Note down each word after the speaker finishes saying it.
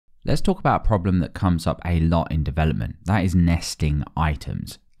Let's talk about a problem that comes up a lot in development. That is nesting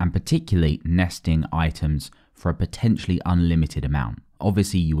items, and particularly nesting items for a potentially unlimited amount.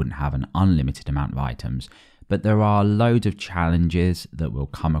 Obviously, you wouldn't have an unlimited amount of items, but there are loads of challenges that we'll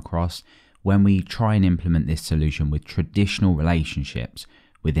come across when we try and implement this solution with traditional relationships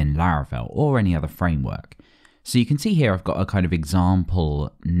within Laravel or any other framework. So you can see here I've got a kind of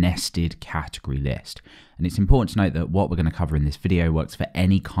example nested category list. And it's important to note that what we're going to cover in this video works for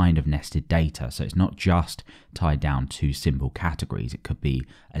any kind of nested data. So it's not just tied down to simple categories. It could be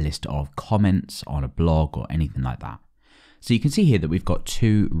a list of comments on a blog or anything like that. So you can see here that we've got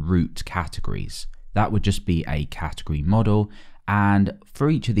two root categories. That would just be a category model. And for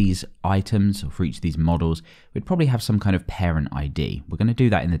each of these items, or for each of these models, we'd probably have some kind of parent ID. We're going to do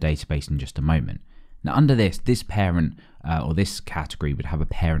that in the database in just a moment. Now under this parent or this category would have a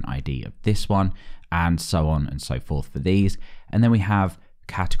parent ID of this one, and so on and so forth for these. And then we have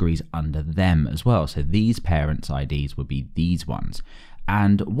categories under them as well. So these parents' IDs would be these ones.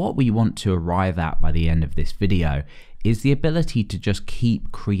 And what we want to arrive at by the end of this video is the ability to just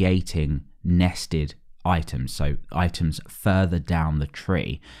keep creating nested items, so items further down the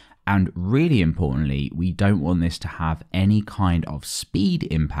tree. And really importantly, we don't want this to have any kind of speed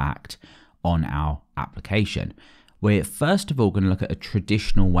impact on our application. We're first of all going to look at a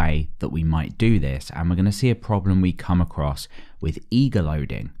traditional way that we might do this, and we're going to see a problem we come across with eager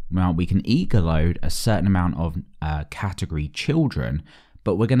loading. Now we can eager load a certain amount of category children,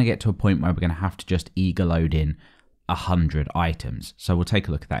 but we're going to get to a point where we're going to have to just eager load in 100 items. So we'll take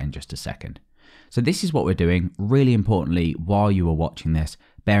a look at that in just a second. So this is what we're doing. Really importantly, while you are watching this,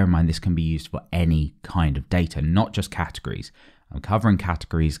 bear in mind this can be used for any kind of data, not just categories. I'm covering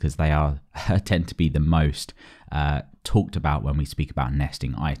categories because they tend to be the most talked about when we speak about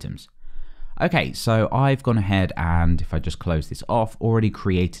nesting items. Okay, so I've gone ahead and if I just close this off, already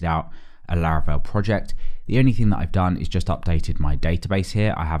created out a Laravel project. The only thing that I've done is just updated my database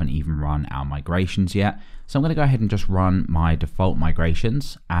here. I haven't even run our migrations yet. So I'm going to go ahead and just run my default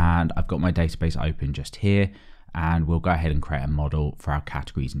migrations, and I've got my database open just here, and we'll go ahead and create a model for our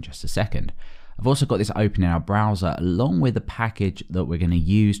categories in just a second. I've also got this open in our browser along with the package that we're going to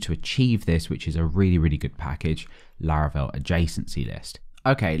use to achieve this, which is a really good package, Laravel adjacency list.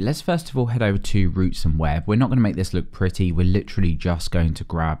 Okay, let's first of all head over to Roots and Web. We're not going to make this look pretty. We're literally just going to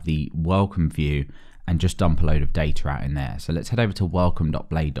grab the welcome view and just dump a load of data out in there. So let's head over to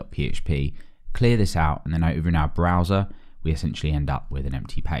welcome.blade.php, clear this out, and then over in our browser, we essentially end up with an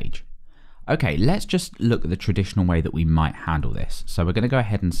empty page. Okay, let's just look at the traditional way that we might handle this. So we're going to go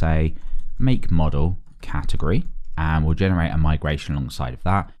ahead and say, make model category, and we'll generate a migration alongside of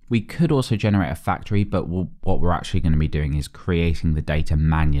that. We could also generate a factory, but what we're actually going to be doing is creating the data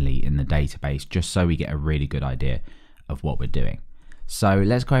manually in the database, just so we get a really good idea of what we're doing. So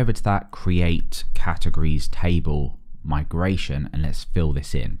let's go over to that create categories table migration, and let's fill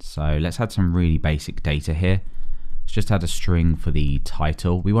this in. So let's add some really basic data here. Let's just add a string for the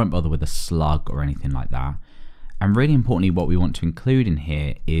title. We won't bother with a slug or anything like that. And really importantly, what we want to include in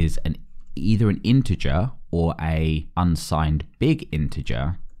here is either an integer or a unsigned big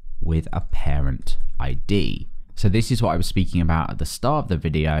integer with a parent ID. So this is what I was speaking about at the start of the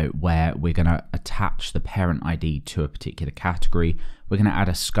video, where we're going to attach the parent ID to a particular category. We're going to add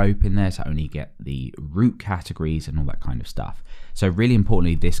a scope in there to only get the root categories and all that kind of stuff. So really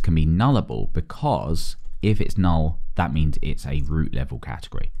importantly, this can be nullable, because if it's null, that means it's a root level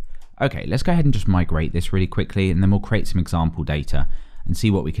category. Okay, let's go ahead and just migrate this really quickly, and then we'll create some example data and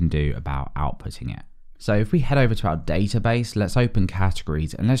see what we can do about outputting it. So if we head over to our database, let's open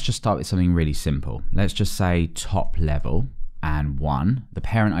categories, and let's just start with something really simple. Let's just say top level and 1. The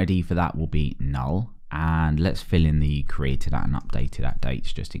parent ID for that will be null, and let's fill in the created at and updated at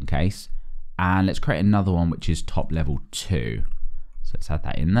dates just in case. And let's create another one which is top level 2. So let's add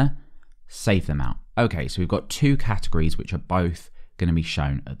that in there, save them out. Okay, so we've got two categories which are both going to be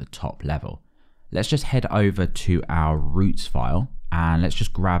shown at the top level. Let's just head over to our roots file, and let's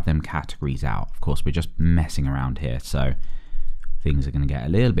just grab them categories out. Of course, we're just messing around here, so things are going to get a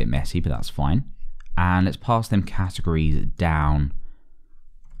little bit messy, but that's fine. And let's pass them categories down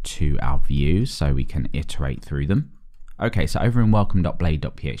to our views so we can iterate through them. Okay, so over in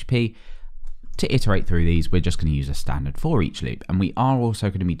welcome.blade.php, to iterate through these, we're just going to use a standard for each loop. And we are also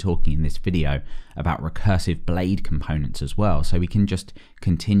going to be talking in this video about recursive blade components as well. So we can just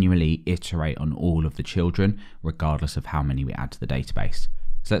continually iterate on all of the children, regardless of how many we add to the database.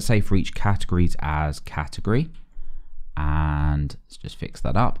 So let's say for each categories as category, and let's just fix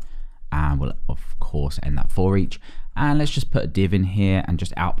that up. And we'll of course end that for each. And let's just put a div in here and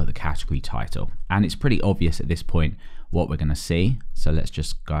just output the category title. And it's pretty obvious at this point what we're going to see. So let's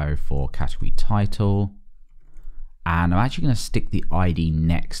just go for category title. And I'm actually going to stick the ID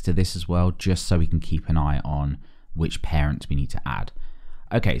next to this as well, just so we can keep an eye on which parents we need to add.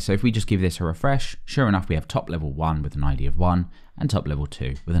 Okay, so if we just give this a refresh, sure enough, we have top level 1 with an ID of 1 and top level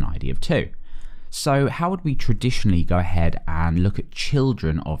 2 with an ID of 2. So how would we traditionally go ahead and look at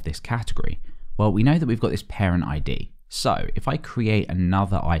children of this category? Well, we know that we've got this parent ID. So if I create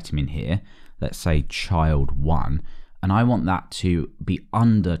another item in here, let's say child 1, and I want that to be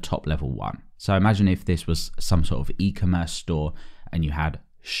under top level 1. So imagine if this was some sort of e-commerce store and you had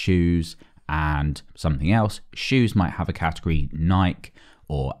shoes and something else. Shoes might have a category Nike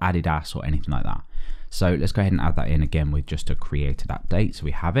or Adidas or anything like that. So let's go ahead and add that in again with just a created update. So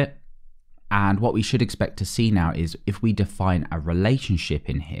we have it. And what we should expect to see now is if we define a relationship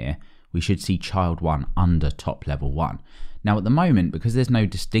in here, we should see child 1 under top level 1. Now at the moment, because there's no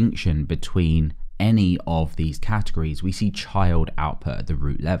distinction between any of these categories, we see child output at the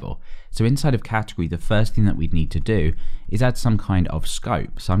root level. So inside of category, the first thing that we'd need to do is add some kind of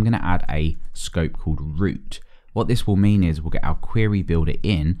scope. So I'm going to add a scope called root. What this will mean is we'll get our query builder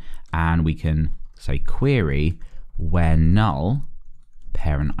in and we can say query where null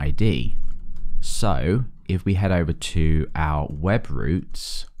parent ID. So if we head over to our web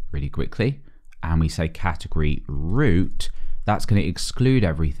roots really quickly and we say category root, that's going to exclude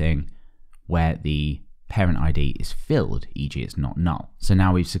everything where the parent ID is filled, e.g. it's not null. So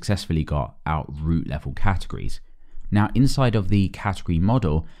now we've successfully got our root level categories. Now inside of the category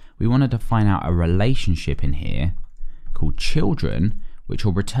model, we want to define out a relationship in here called children, which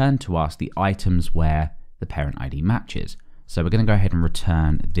will return to us the items where the parent ID matches. So we're going to go ahead and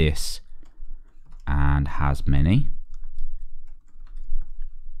return this and has many.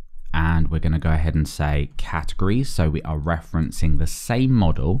 And we're going to go ahead and say categories. So we are referencing the same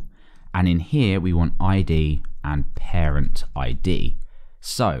model. And in here, we want ID and parent ID.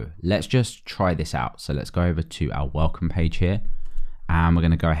 So let's just try this out. So let's go over to our welcome page here. And we're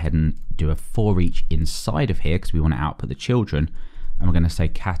going to go ahead and do a for each inside of here because we want to output the children. And we're going to say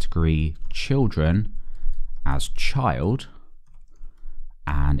category children as child.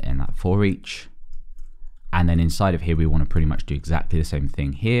 And in that for each. And then inside of here, we want to pretty much do exactly the same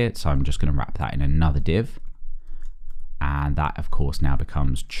thing here. So I'm just going to wrap that in another div. And that, of course, now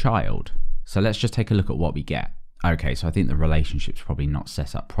becomes child. So let's just take a look at what we get. Okay, so I think the relationship's probably not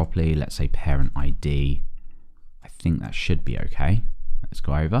set up properly. Let's say parent ID. I think that should be okay. Let's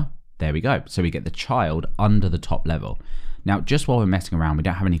go over. There we go. So we get the child under the top level. Now, just while we're messing around, we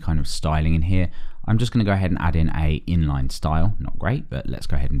don't have any kind of styling in here. I'm just going to go ahead and add in a inline style. Not great, but let's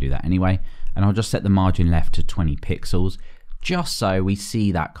go ahead and do that anyway. And I'll just set the margin left to 20 pixels, just so we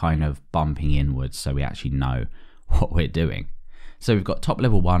see that kind of bumping inwards so we actually know what we're doing. So we've got top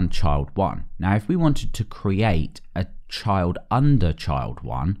level 1, child 1. Now, if we wanted to create a child under child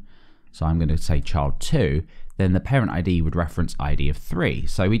 1, so I'm going to say child 2, then the parent ID would reference ID of 3.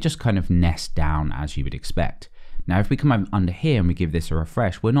 So we just kind of nest down as you would expect. Now, if we come over under here and we give this a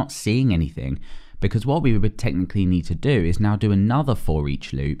refresh, we're not seeing anything because what we would technically need to do is now do another for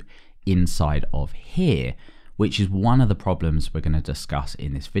each loop inside of here, which is one of the problems we're going to discuss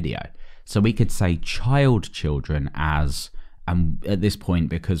in this video. So we could say child children as, at this point,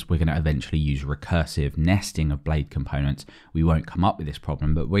 because we're going to eventually use recursive nesting of blade components, we won't come up with this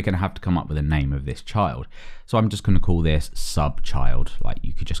problem, but we're going to have to come up with a name of this child. So I'm just going to call this sub child, like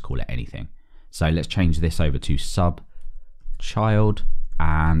you could just call it anything. So let's change this over to sub child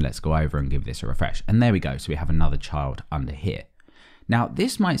and let's go over and give this a refresh. And there we go. So we have another child under here. Now,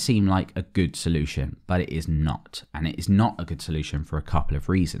 this might seem like a good solution, but it is not. And it is not a good solution for a couple of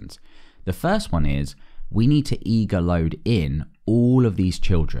reasons. The first one is we need to eager load in all of these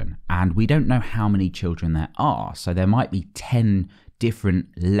children, and we don't know how many children there are. So there might be 10 different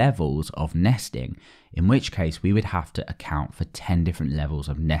levels of nesting, in which case we would have to account for 10 different levels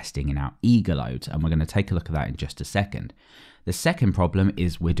of nesting in our eager loads. And we're going to take a look at that in just a second. The second problem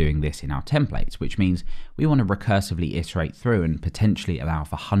is we're doing this in our templates, which means we want to recursively iterate through and potentially allow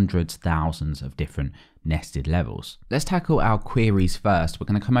for hundreds, thousands of different nested levels. Let's tackle our queries first. We're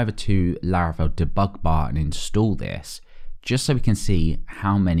going to come over to Laravel debug bar and install this just so we can see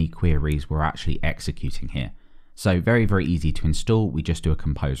how many queries we're actually executing here. So very, very easy to install. We just do a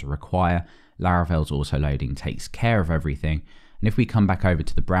composer require. Laravel's also loading takes care of everything. And if we come back over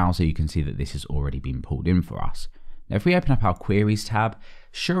to the browser, you can see that this has already been pulled in for us. Now, if we open up our queries tab,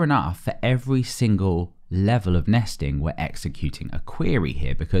 sure enough, for every single level of nesting, we're executing a query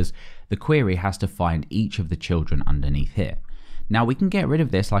here because the query has to find each of the children underneath here. Now, we can get rid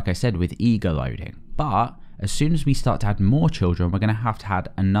of this, like I said, with eager loading, but as soon as we start to add more children, we're going to have to add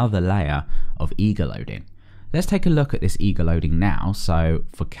another layer of eager loading. Let's take a look at this eager loading now. So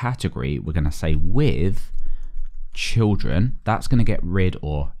for category, we're going to say with children. That's going to get rid,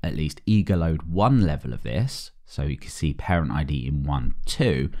 or at least eager load one level of this. So you can see parent ID in 1,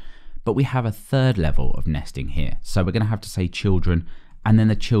 2, but we have a third level of nesting here. So we're going to have to say children and then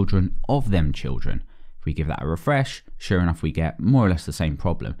the children of them children. If we give that a refresh, sure enough, we get more or less the same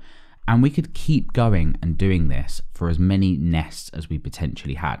problem. And we could keep going and doing this for as many nests as we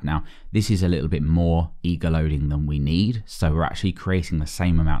potentially had. Now, this is a little bit more eager loading than we need. So we're actually creating the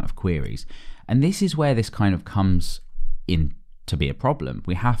same amount of queries. And this is where this kind of comes in to be a problem.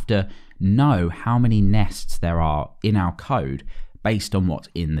 We have to know how many nests there are in our code based on what's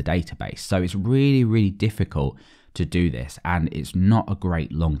in the database. So it's really, really difficult to do this, and it's not a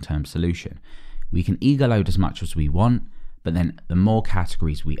great long-term solution. We can eager load as much as we want, but then the more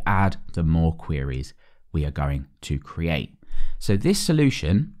categories we add, the more queries we are going to create. So this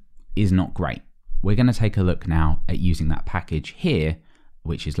solution is not great. We're going to take a look now at using that package here,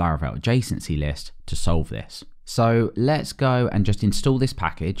 which is Laravel adjacency list, to solve this. So let's go and just install this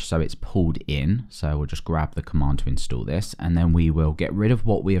package so it's pulled in. So we'll just grab the command to install this, and then we will get rid of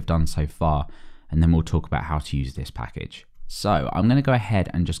what we have done so far, and then we'll talk about how to use this package. So I'm going to go ahead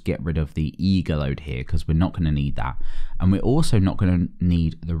and just get rid of the eager load here because we're not going to need that. And we're also not going to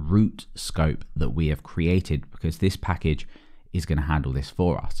need the root scope that we have created because this package is going to handle this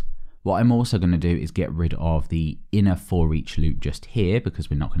for us. What I'm also going to do is get rid of the inner for each loop just here because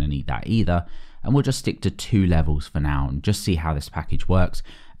we're not going to need that either. And we'll just stick to 2 levels for now and just see how this package works.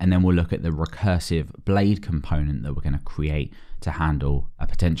 And then we'll look at the recursive blade component that we're going to create to handle a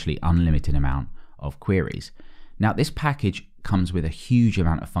potentially unlimited amount of queries. Now, this package comes with a huge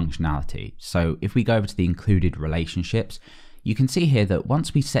amount of functionality. So if we go over to the included relationships, you can see here that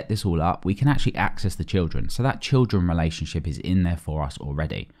once we set this all up, we can actually access the children. So that children relationship is in there for us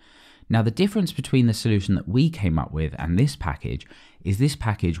already. Now, the difference between the solution that we came up with and this package is this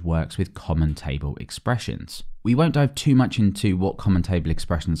package works with common table expressions. We won't dive too much into what common table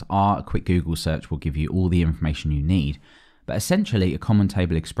expressions are. A quick Google search will give you all the information you need. But essentially, a common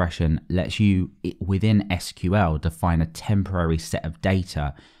table expression lets you, within SQL, define a temporary set of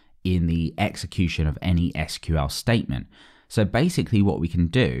data in the execution of any SQL statement. So basically what we can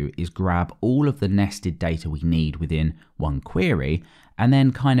do is grab all of the nested data we need within one query and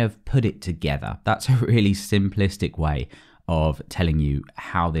then kind of put it together. That's a really simplistic way of telling you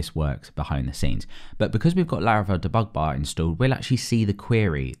how this works behind the scenes. But because we've got Laravel debug bar installed, we'll actually see the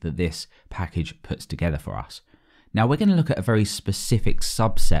query that this package puts together for us. Now we're going to look at a very specific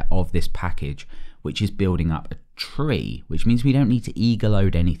subset of this package, which is building up a tree, which means we don't need to eager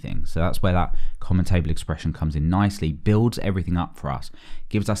load anything. So that's where that common table expression comes in nicely, builds everything up for us,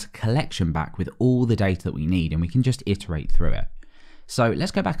 gives us a collection back with all the data that we need, and we can just iterate through it. So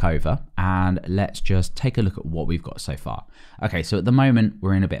let's go back over and let's just take a look at what we've got so far. Okay, so at the moment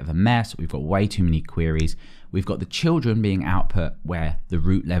we're in a bit of a mess. We've got way too many queries. We've got the children being output where the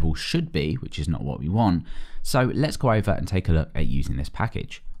root level should be, which is not what we want. So let's go over and take a look at using this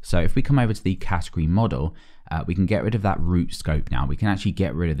package. So if we come over to the category model, we can get rid of that root scope now. We can actually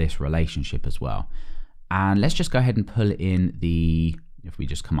get rid of this relationship as well. And let's just go ahead and pull in the, if we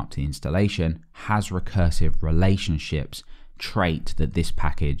just come up to the installation, has recursive relationships trait that this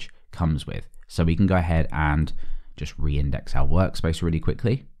package comes with. So we can go ahead and just re-index our workspace really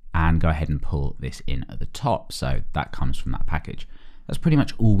quickly and go ahead and pull this in at the top. So that comes from that package. That's pretty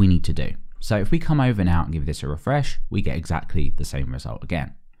much all we need to do. So if we come over now and give this a refresh, we get exactly the same result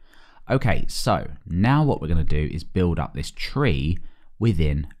again. Okay, so now what we're going to do is build up this tree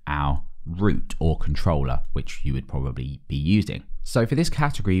within our root or controller, which you would probably be using. So for this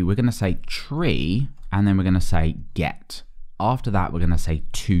category, we're going to say tree, and then we're going to say get. After that, we're going to say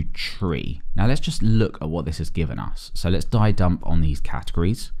to tree. Now let's just look at what this has given us. So let's die dump on these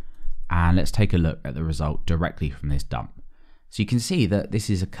categories, and let's take a look at the result directly from this dump. So you can see that this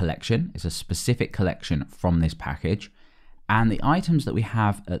is a collection. It's a specific collection from this package. And the items that we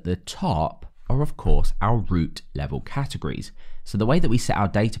have at the top are, of course, our root level categories. So the way that we set our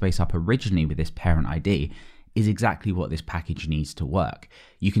database up originally with this parent ID is exactly what this package needs to work.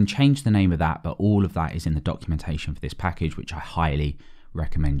 You can change the name of that, but all of that is in the documentation for this package, which I highly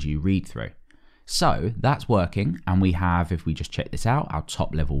recommend you read through. So that's working. And we have, if we just check this out, our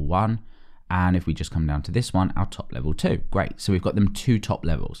top level 1. And if we just come down to this one, our top level 2. Great. So we've got them 2 top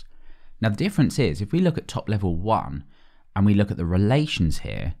levels. Now the difference is if we look at top level 1 and we look at the relations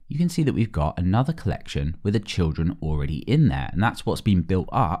here, you can see that we've got another collection with the children already in there. And that's what's been built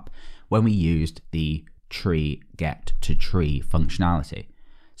up when we used the tree get to tree functionality.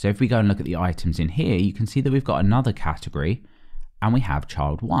 So if we go and look at the items in here, you can see that we've got another category and we have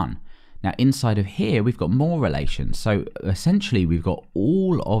child 1. Now inside of here, we've got more relations. So essentially we've got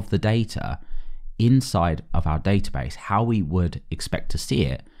all of the data inside of our database, how we would expect to see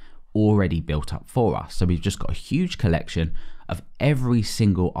it, already built up for us. So we've just got a huge collection of every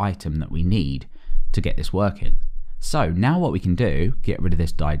single item that we need to get this working. So now what we can do, get rid of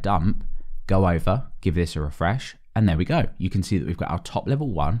this die dump, go over, give this a refresh, and there we go. You can see that we've got our top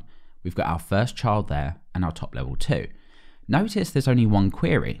level 1, we've got our first child there, and our top level 2. Notice there's only one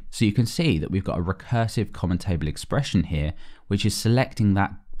query, so you can see that we've got a recursive common table expression here, which is selecting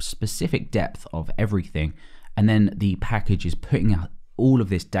that specific depth of everything, and then the package is putting out all of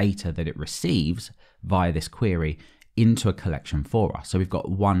this data that it receives via this query into a collection for us. So we've got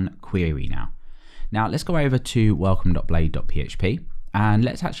one query now. Now let's go over to welcome.blade.php and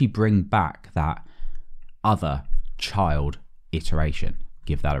let's actually bring back that other child iteration.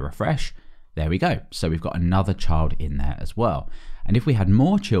 Give that a refresh. There we go. So we've got another child in there as well. And if we had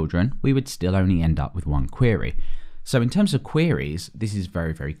more children, we would still only end up with one query. So in terms of queries, this is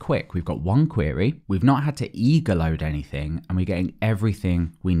very, very quick. We've got one query. We've not had to eager load anything, and we're getting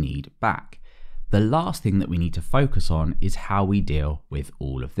everything we need back. The last thing that we need to focus on is how we deal with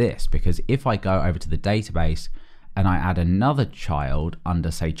all of this. Because if I go over to the database and I add another child under,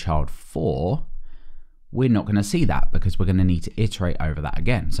 say, child 4, we're not going to see that because we're going to need to iterate over that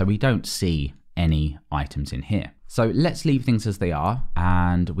again. So we don't see any items in here. So let's leave things as they are,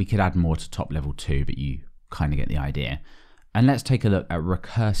 and we could add more to top level 2, but you kind of get the idea. And let's take a look at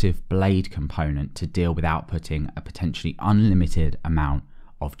recursive blade component to deal with outputting a potentially unlimited amount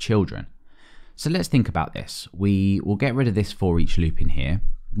of children. So let's think about this. We will get rid of this for each loop in here.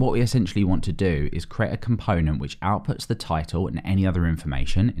 What we essentially want to do is create a component which outputs the title and any other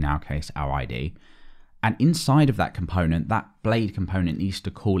information, in our case, our ID. And inside of that component, that blade component needs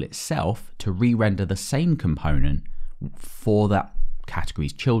to call itself to re-render the same component for that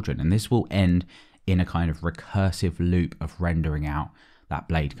category's children. And this will end in a kind of recursive loop of rendering out that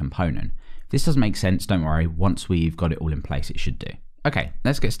blade component. If this doesn't make sense, don't worry. Once we've got it all in place, it should do. Okay,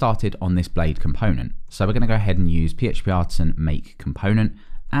 let's get started on this blade component. So we're going to go ahead and use PHP Artisan make component,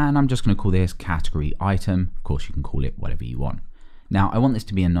 and I'm just going to call this category item. Of course, you can call it whatever you want. Now, I want this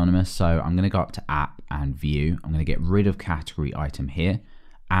to be anonymous, so I'm going to go up to app and view. I'm going to get rid of category item here,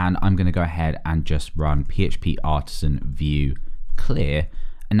 and I'm going to go ahead and just run PHP Artisan view clear.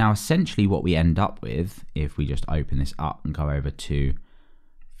 And now essentially what we end up with, if we just open this up and go over to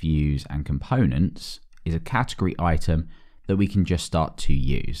views and components, is a category item that we can just start to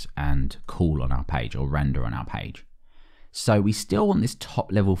use and call on our page or render on our page. So we still want this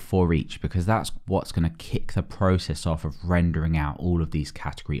top level for each because that's what's going to kick the process off of rendering out all of these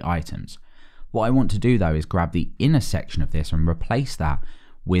category items. What I want to do though is grab the inner section of this and replace that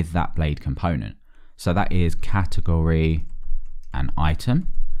with that blade component. So that is category and item.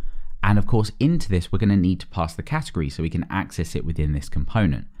 And of course into this we're going to need to pass the category so we can access it within this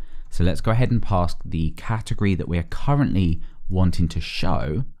component. So let's go ahead and pass the category that we're currently wanting to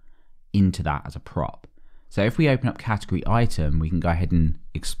show into that as a prop. So if we open up category item, we can go ahead and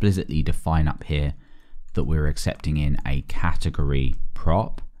explicitly define up here that we're accepting in a category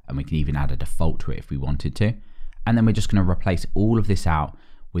prop, and we can even add a default to it if we wanted to. And then we're just going to replace all of this out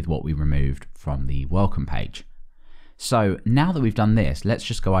with what we removed from the welcome page. So now that we've done this, let's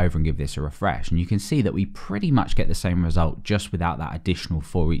just go over and give this a refresh. And you can see that we pretty much get the same result just without that additional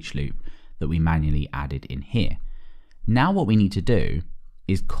for each loop that we manually added in here. Now what we need to do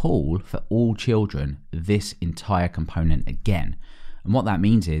is call for all children this entire component again. And what that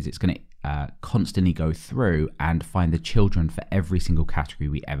means is it's going to constantly go through and find the children for every single category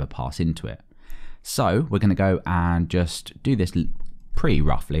we ever pass into it. So we're going to go and just do this pretty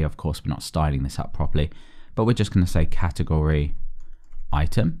roughly. Of course, we're not styling this up properly, but we're just going to say category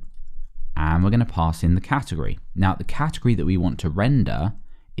item, and we're going to pass in the category. Now the category that we want to render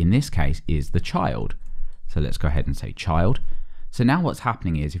in this case is the child. So let's go ahead and say child. So now what's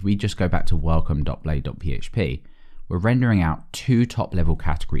happening is if we just go back to welcome.blade.php, we're rendering out two top level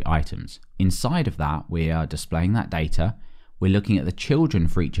category items. Inside of that, we are displaying that data. We're looking at the children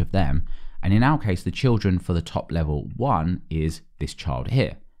for each of them. And in our case, the children for the top level 1 is this child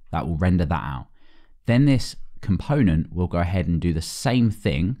here. That will render that out. Then this component will go ahead and do the same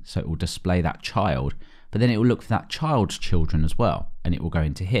thing. So it will display that child, but then it will look for that child's children as well. And it will go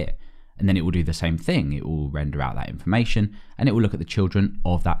into here. And then it will do the same thing. It will render out that information and it will look at the children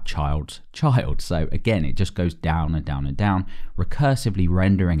of that child's child. So again, it just goes down and down and down, recursively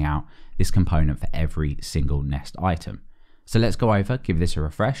rendering out this component for every single nest item. So let's go over, give this a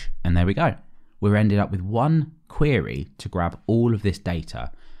refresh, and there we go. We're ended up with one query to grab all of this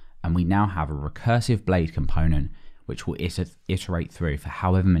data, and we now have a recursive blade component which will iterate through for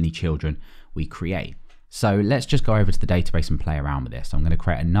however many children we create. So let's just go over to the database and play around with this. I'm going to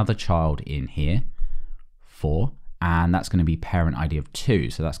create another child in here, 4, and that's going to be parent ID of 2.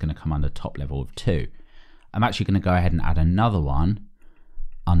 So that's going to come under top level of 2. I'm actually going to go ahead and add another one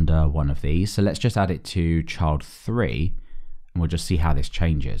under one of these. So let's just add it to child 3, and we'll just see how this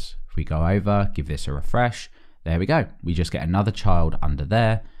changes. If we go over, give this a refresh, there we go. We just get another child under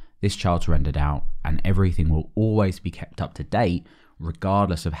there. This child's rendered out, and everything will always be kept up to date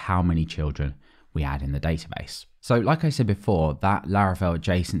regardless of how many children we add in the database. So like I said before, that Laravel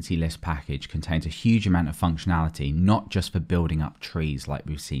adjacency list package contains a huge amount of functionality, not just for building up trees like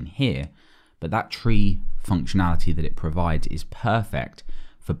we've seen here, but that tree functionality that it provides is perfect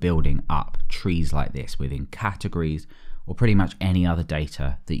for building up trees like this within categories or pretty much any other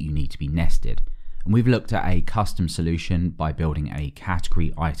data that you need to be nested. And we've looked at a custom solution by building a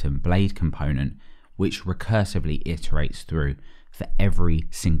category item blade component, which recursively iterates through for every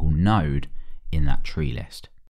single node in that tree list.